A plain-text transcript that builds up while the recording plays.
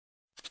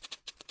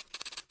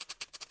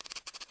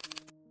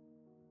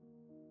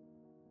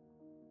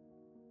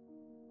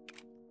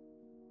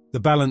The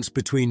balance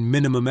between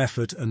minimum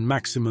effort and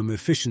maximum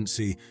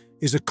efficiency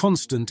is a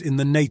constant in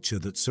the nature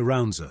that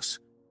surrounds us.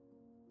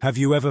 Have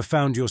you ever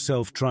found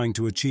yourself trying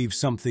to achieve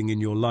something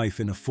in your life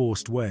in a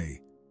forced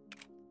way?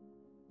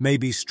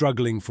 Maybe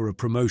struggling for a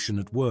promotion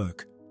at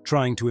work,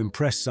 trying to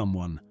impress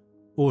someone,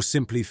 or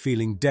simply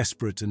feeling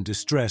desperate and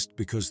distressed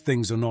because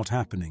things are not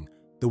happening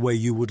the way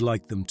you would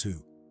like them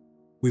to.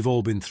 We've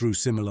all been through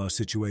similar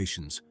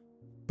situations.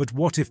 But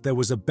what if there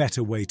was a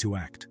better way to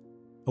act?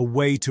 A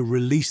way to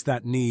release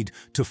that need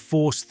to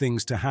force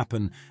things to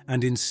happen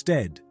and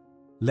instead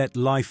let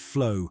life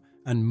flow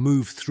and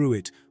move through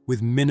it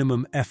with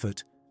minimum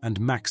effort and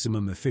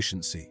maximum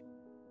efficiency.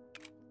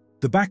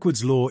 The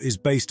backwards law is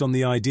based on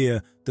the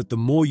idea that the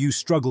more you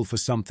struggle for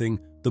something,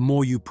 the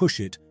more you push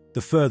it,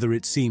 the further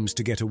it seems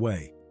to get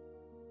away.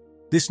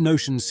 This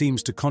notion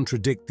seems to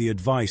contradict the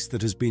advice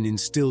that has been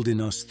instilled in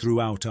us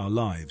throughout our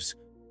lives,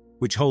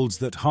 which holds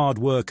that hard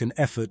work and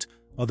effort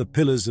are the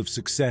pillars of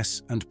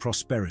success and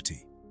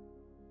prosperity.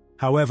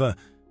 However,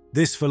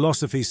 this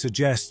philosophy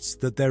suggests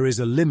that there is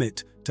a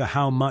limit to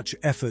how much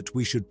effort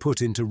we should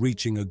put into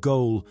reaching a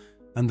goal,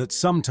 and that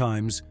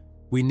sometimes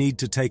we need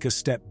to take a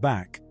step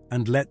back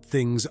and let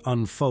things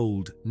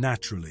unfold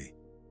naturally.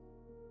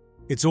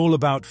 It's all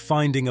about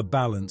finding a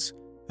balance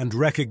and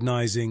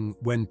recognizing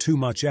when too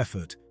much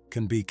effort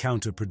can be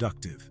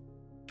counterproductive.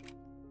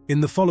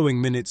 In the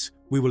following minutes,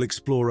 we will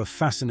explore a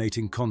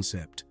fascinating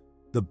concept,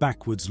 the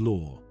backwards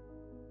law.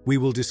 We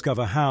will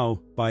discover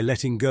how, by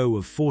letting go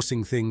of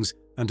forcing things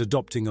and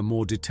adopting a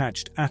more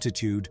detached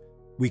attitude,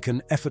 we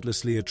can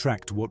effortlessly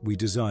attract what we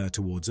desire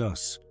towards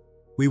us.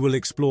 We will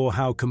explore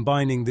how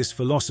combining this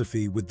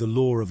philosophy with the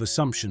law of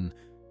assumption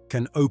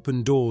can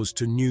open doors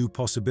to new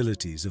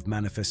possibilities of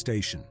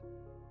manifestation.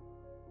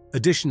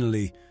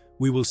 Additionally,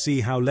 we will see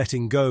how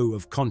letting go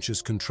of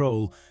conscious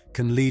control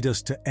can lead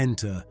us to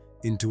enter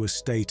into a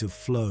state of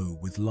flow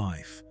with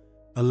life,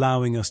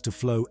 allowing us to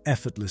flow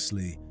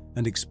effortlessly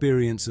and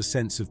experience a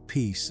sense of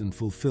peace and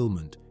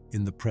fulfillment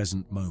in the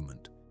present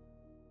moment.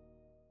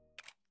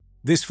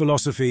 This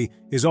philosophy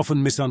is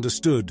often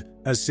misunderstood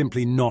as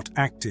simply not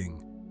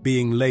acting,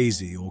 being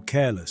lazy or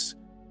careless,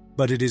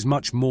 but it is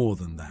much more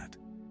than that.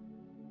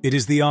 It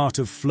is the art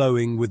of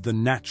flowing with the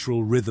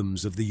natural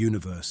rhythms of the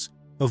universe,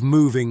 of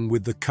moving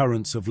with the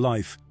currents of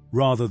life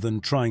rather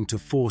than trying to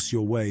force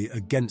your way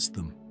against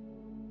them.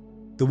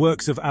 The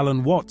works of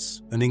Alan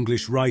Watts, an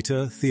English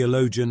writer,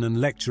 theologian, and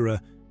lecturer,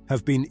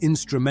 have been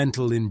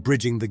instrumental in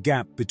bridging the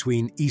gap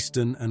between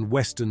Eastern and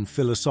Western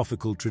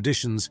philosophical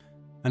traditions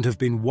and have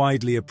been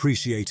widely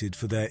appreciated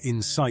for their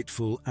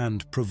insightful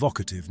and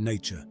provocative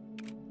nature.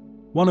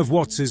 One of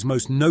Watts's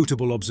most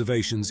notable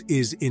observations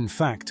is, in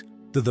fact,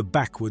 the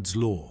backwards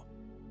law.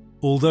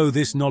 Although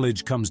this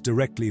knowledge comes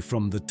directly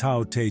from the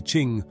Tao Te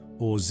Ching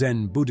or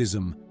Zen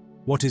Buddhism,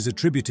 what is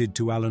attributed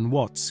to Alan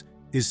Watts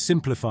is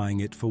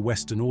simplifying it for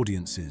Western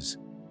audiences,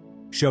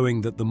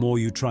 showing that the more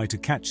you try to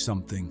catch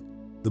something,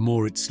 the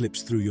more it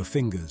slips through your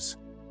fingers.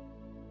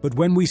 But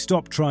when we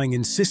stop trying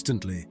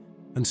insistently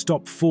and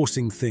stop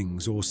forcing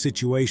things or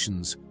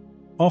situations,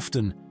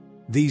 often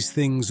these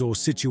things or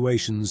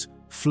situations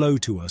flow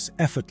to us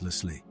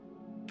effortlessly.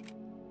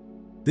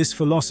 This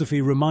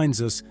philosophy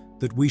reminds us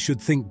that we should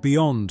think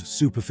beyond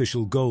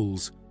superficial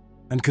goals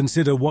and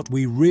consider what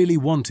we really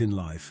want in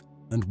life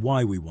and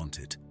why we want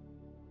it.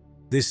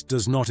 This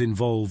does not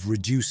involve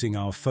reducing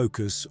our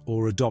focus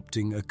or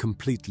adopting a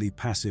completely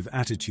passive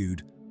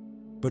attitude,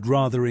 but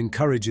rather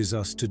encourages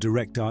us to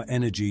direct our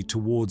energy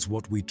towards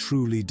what we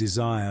truly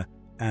desire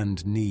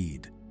and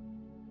need.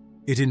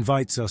 It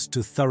invites us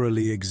to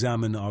thoroughly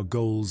examine our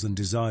goals and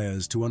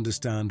desires to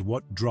understand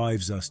what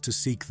drives us to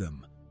seek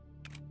them.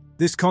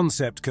 This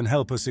concept can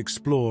help us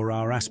explore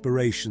our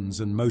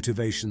aspirations and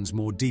motivations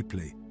more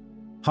deeply,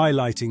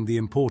 highlighting the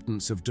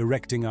importance of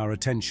directing our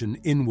attention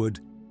inward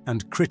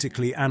and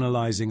critically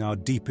analyzing our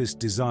deepest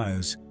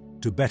desires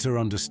to better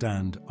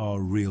understand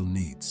our real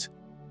needs.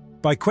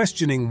 By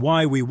questioning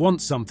why we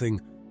want something,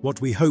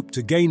 what we hope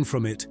to gain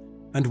from it,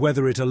 and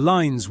whether it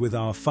aligns with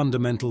our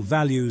fundamental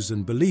values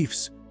and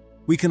beliefs,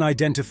 we can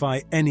identify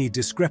any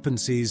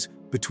discrepancies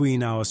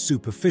between our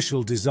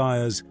superficial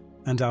desires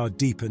and our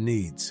deeper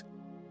needs.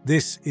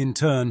 This, in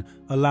turn,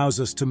 allows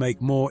us to make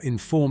more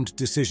informed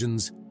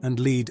decisions and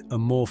lead a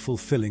more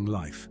fulfilling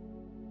life.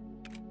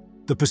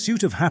 The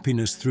pursuit of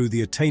happiness through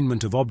the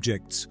attainment of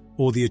objects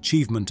or the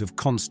achievement of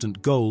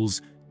constant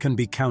goals can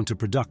be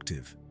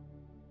counterproductive.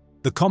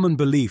 The common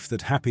belief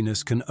that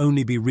happiness can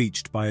only be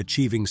reached by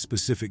achieving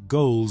specific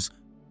goals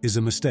is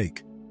a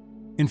mistake.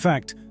 In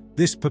fact,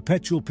 this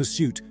perpetual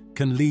pursuit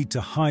can lead to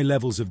high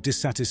levels of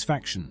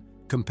dissatisfaction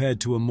compared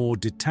to a more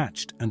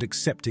detached and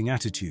accepting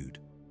attitude.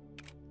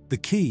 The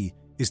key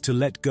is to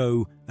let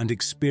go and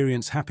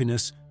experience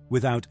happiness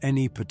without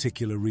any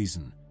particular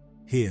reason,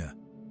 here,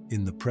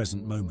 in the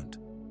present moment.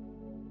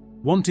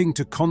 Wanting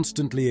to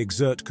constantly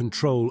exert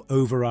control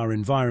over our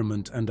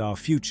environment and our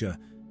future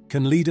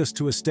can lead us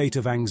to a state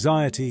of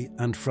anxiety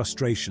and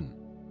frustration.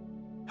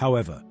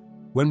 However,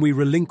 when we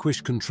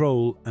relinquish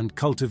control and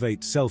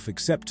cultivate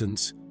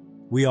self-acceptance,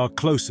 we are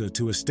closer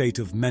to a state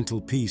of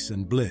mental peace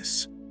and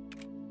bliss.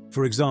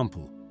 For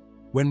example,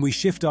 when we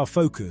shift our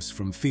focus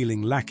from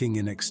feeling lacking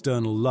in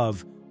external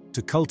love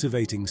to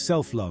cultivating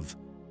self-love,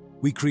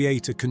 we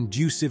create a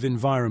conducive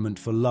environment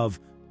for love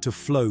to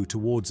flow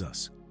towards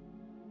us.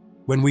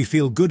 When we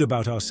feel good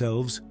about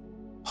ourselves,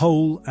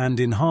 whole and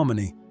in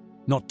harmony,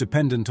 not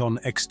dependent on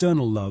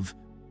external love,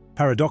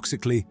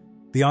 paradoxically,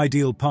 the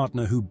ideal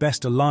partner who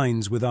best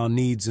aligns with our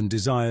needs and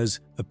desires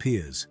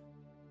appears.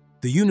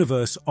 The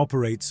universe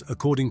operates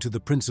according to the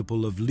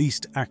principle of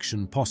least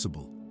action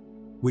possible,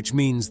 which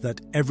means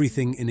that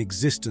everything in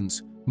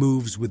existence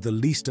moves with the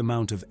least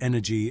amount of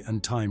energy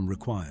and time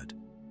required.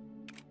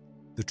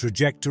 The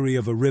trajectory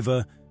of a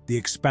river, the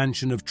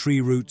expansion of tree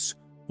roots,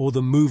 or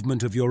the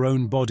movement of your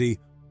own body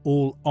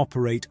all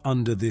operate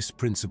under this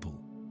principle.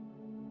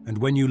 And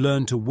when you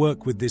learn to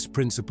work with this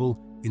principle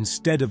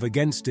instead of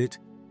against it,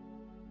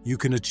 you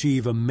can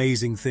achieve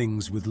amazing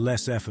things with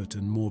less effort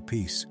and more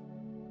peace.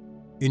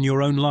 In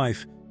your own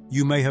life,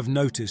 you may have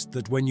noticed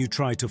that when you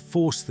try to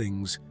force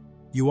things,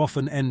 you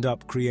often end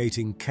up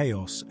creating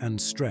chaos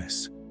and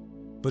stress.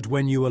 But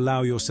when you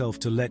allow yourself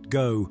to let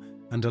go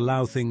and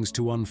allow things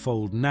to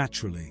unfold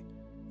naturally,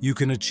 you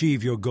can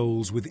achieve your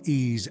goals with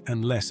ease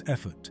and less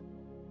effort.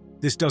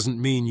 This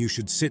doesn't mean you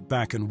should sit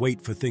back and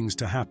wait for things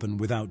to happen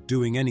without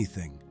doing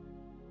anything.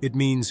 It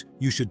means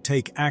you should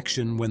take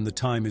action when the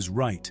time is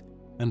right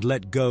and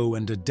let go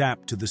and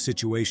adapt to the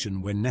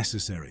situation when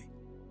necessary.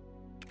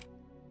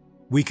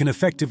 We can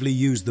effectively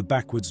use the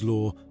backwards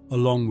law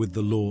along with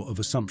the law of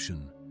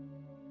assumption.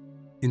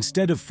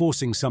 Instead of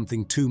forcing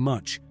something too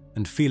much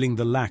and feeling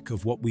the lack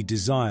of what we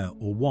desire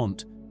or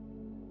want,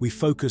 we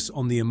focus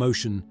on the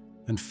emotion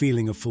and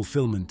feeling of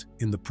fulfillment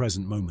in the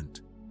present moment.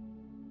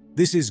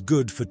 This is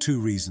good for two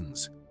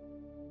reasons.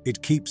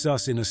 It keeps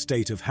us in a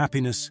state of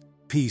happiness,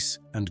 peace,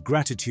 and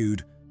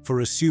gratitude for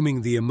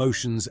assuming the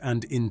emotions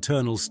and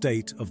internal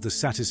state of the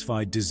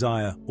satisfied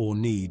desire or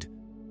need,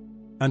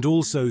 and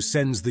also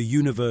sends the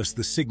universe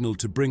the signal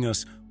to bring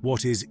us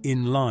what is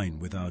in line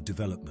with our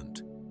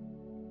development.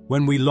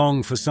 When we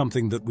long for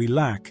something that we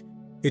lack,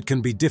 it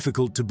can be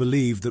difficult to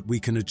believe that we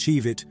can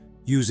achieve it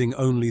using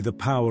only the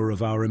power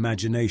of our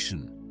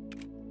imagination.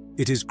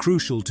 It is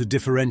crucial to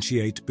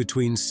differentiate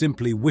between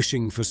simply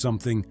wishing for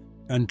something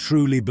and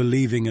truly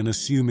believing and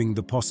assuming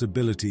the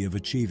possibility of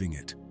achieving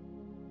it.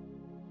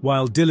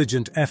 While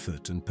diligent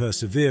effort and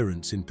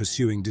perseverance in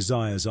pursuing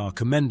desires are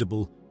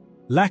commendable,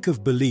 lack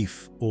of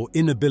belief or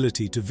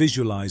inability to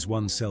visualize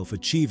oneself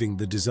achieving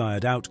the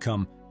desired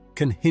outcome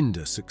can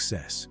hinder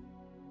success.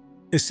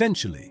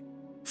 Essentially,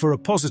 for a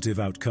positive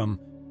outcome,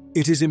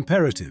 it is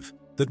imperative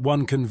that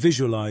one can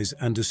visualize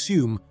and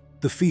assume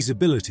the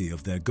feasibility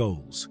of their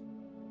goals.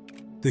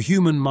 The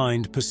human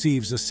mind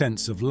perceives a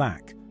sense of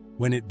lack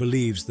when it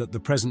believes that the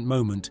present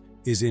moment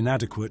is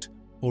inadequate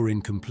or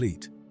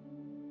incomplete.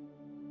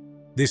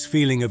 This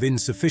feeling of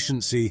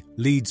insufficiency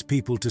leads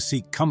people to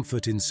seek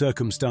comfort in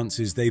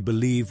circumstances they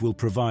believe will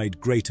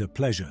provide greater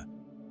pleasure.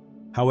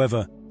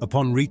 However,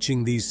 upon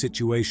reaching these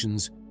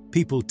situations,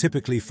 people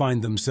typically find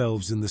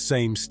themselves in the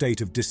same state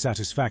of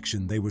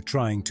dissatisfaction they were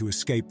trying to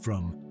escape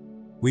from.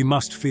 We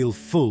must feel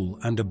full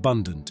and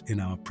abundant in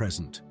our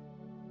present,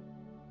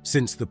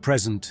 since the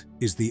present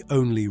is the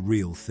only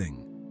real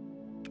thing.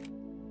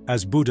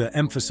 As Buddha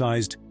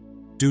emphasized,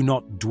 do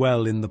not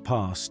dwell in the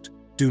past,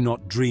 do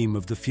not dream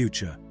of the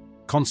future.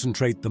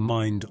 Concentrate the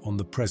mind on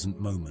the present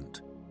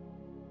moment.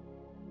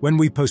 When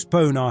we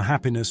postpone our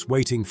happiness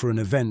waiting for an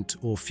event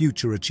or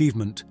future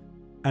achievement,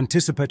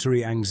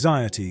 anticipatory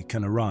anxiety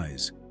can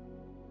arise.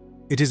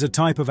 It is a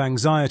type of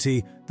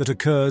anxiety that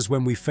occurs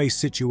when we face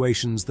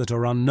situations that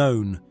are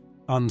unknown,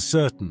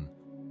 uncertain,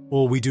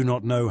 or we do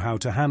not know how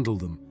to handle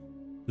them,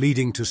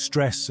 leading to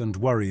stress and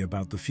worry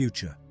about the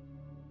future.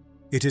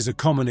 It is a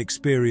common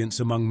experience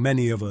among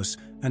many of us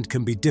and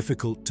can be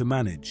difficult to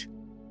manage.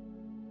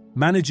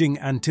 Managing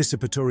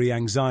anticipatory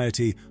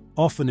anxiety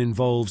often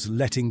involves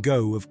letting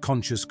go of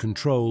conscious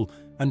control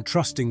and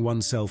trusting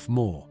oneself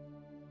more,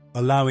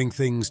 allowing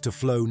things to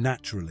flow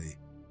naturally.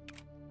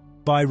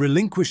 By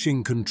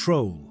relinquishing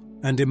control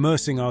and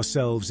immersing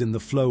ourselves in the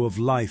flow of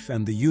life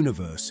and the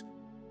universe,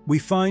 we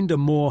find a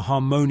more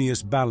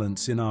harmonious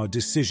balance in our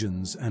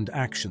decisions and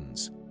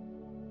actions.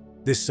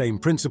 This same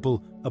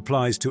principle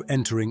applies to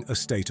entering a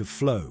state of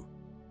flow.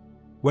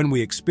 When we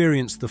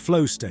experience the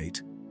flow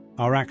state,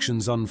 our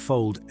actions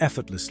unfold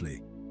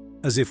effortlessly,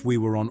 as if we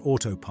were on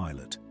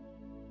autopilot.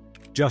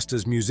 Just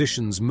as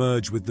musicians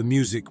merge with the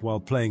music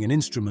while playing an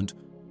instrument,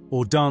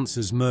 or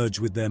dancers merge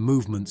with their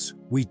movements,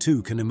 we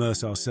too can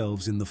immerse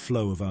ourselves in the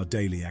flow of our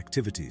daily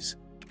activities.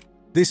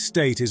 This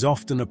state is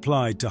often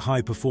applied to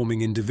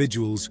high-performing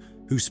individuals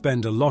who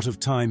spend a lot of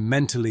time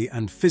mentally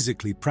and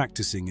physically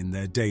practicing in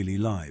their daily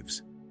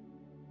lives.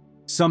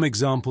 Some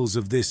examples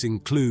of this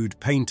include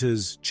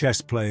painters,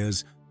 chess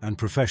players, and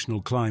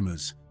professional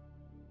climbers.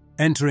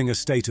 Entering a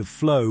state of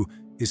flow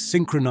is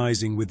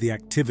synchronizing with the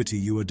activity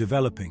you are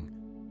developing.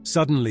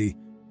 Suddenly,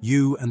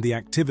 you and the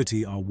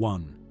activity are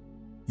one.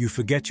 You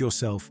forget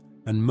yourself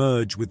and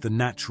merge with the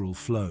natural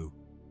flow.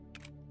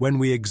 When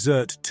we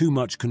exert too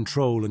much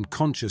control and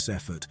conscious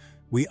effort,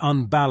 we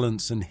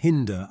unbalance and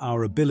hinder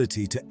our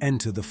ability to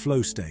enter the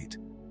flow state.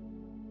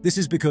 This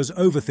is because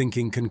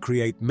overthinking can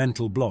create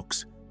mental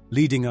blocks,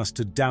 leading us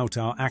to doubt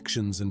our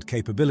actions and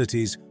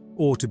capabilities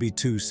or to be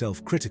too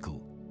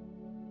self-critical.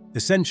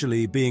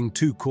 Essentially, being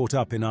too caught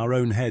up in our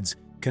own heads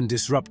can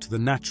disrupt the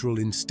natural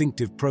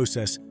instinctive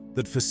process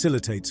that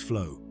facilitates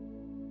flow.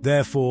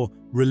 Therefore,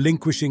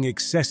 relinquishing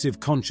excessive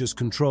conscious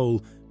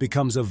control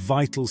becomes a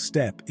vital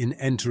step in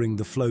entering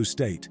the flow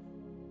state,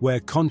 where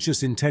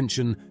conscious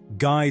intention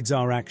guides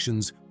our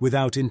actions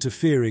without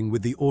interfering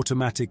with the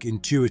automatic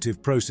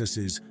intuitive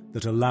processes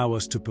that allow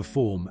us to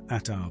perform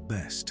at our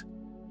best.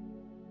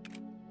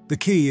 The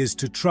key is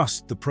to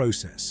trust the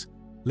process,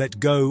 let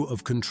go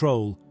of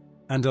control,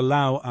 and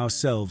allow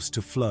ourselves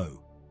to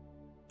flow.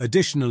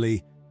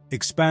 Additionally,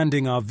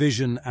 expanding our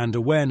vision and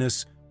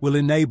awareness will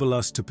enable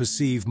us to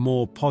perceive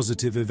more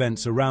positive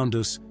events around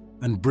us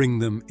and bring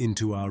them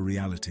into our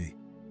reality.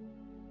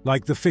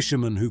 Like the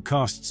fisherman who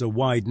casts a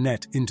wide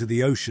net into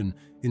the ocean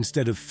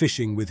instead of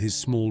fishing with his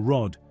small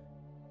rod,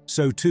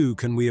 so too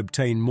can we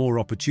obtain more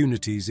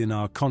opportunities in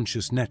our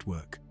conscious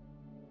network.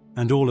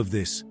 And all of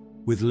this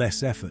with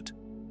less effort.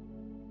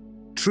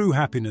 True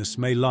happiness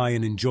may lie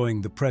in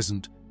enjoying the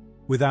present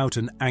without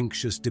an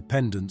anxious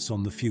dependence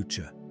on the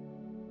future.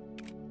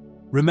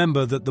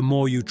 Remember that the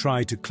more you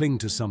try to cling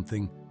to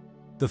something,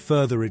 the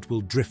further it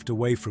will drift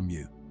away from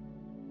you.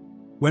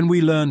 When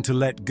we learn to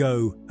let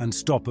go and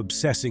stop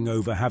obsessing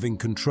over having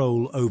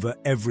control over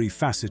every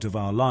facet of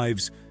our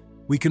lives,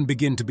 we can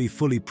begin to be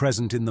fully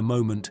present in the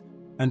moment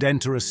and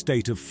enter a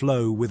state of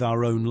flow with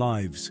our own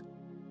lives.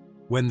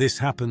 When this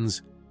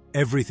happens,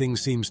 everything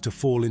seems to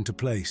fall into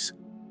place.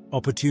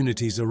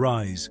 Opportunities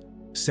arise,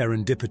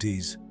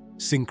 serendipities,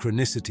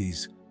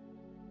 synchronicities.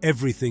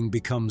 Everything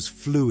becomes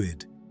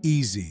fluid,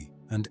 easy,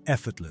 and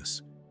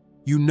effortless.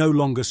 You no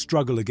longer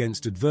struggle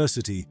against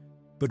adversity,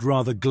 but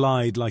rather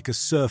glide like a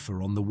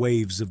surfer on the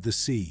waves of the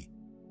sea.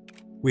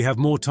 We have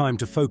more time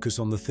to focus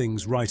on the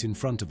things right in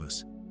front of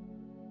us.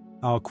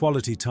 Our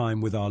quality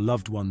time with our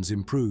loved ones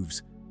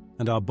improves,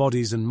 and our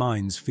bodies and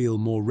minds feel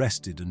more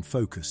rested and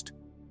focused.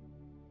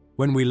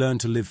 When we learn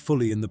to live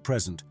fully in the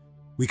present,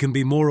 we can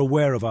be more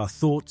aware of our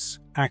thoughts,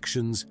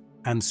 actions,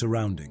 and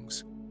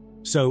surroundings.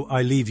 So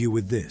I leave you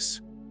with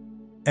this.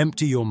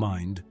 Empty your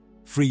mind,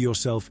 free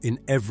yourself in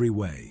every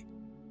way.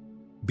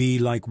 Be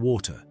like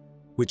water,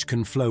 which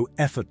can flow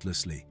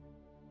effortlessly,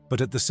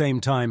 but at the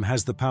same time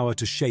has the power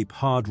to shape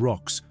hard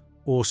rocks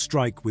or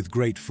strike with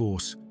great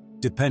force,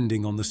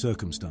 depending on the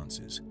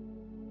circumstances.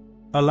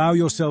 Allow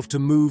yourself to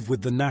move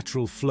with the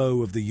natural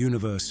flow of the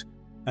universe,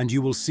 and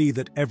you will see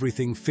that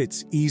everything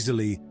fits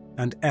easily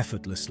and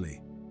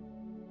effortlessly.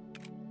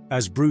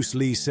 As Bruce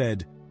Lee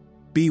said,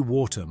 "Be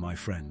water, my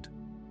friend."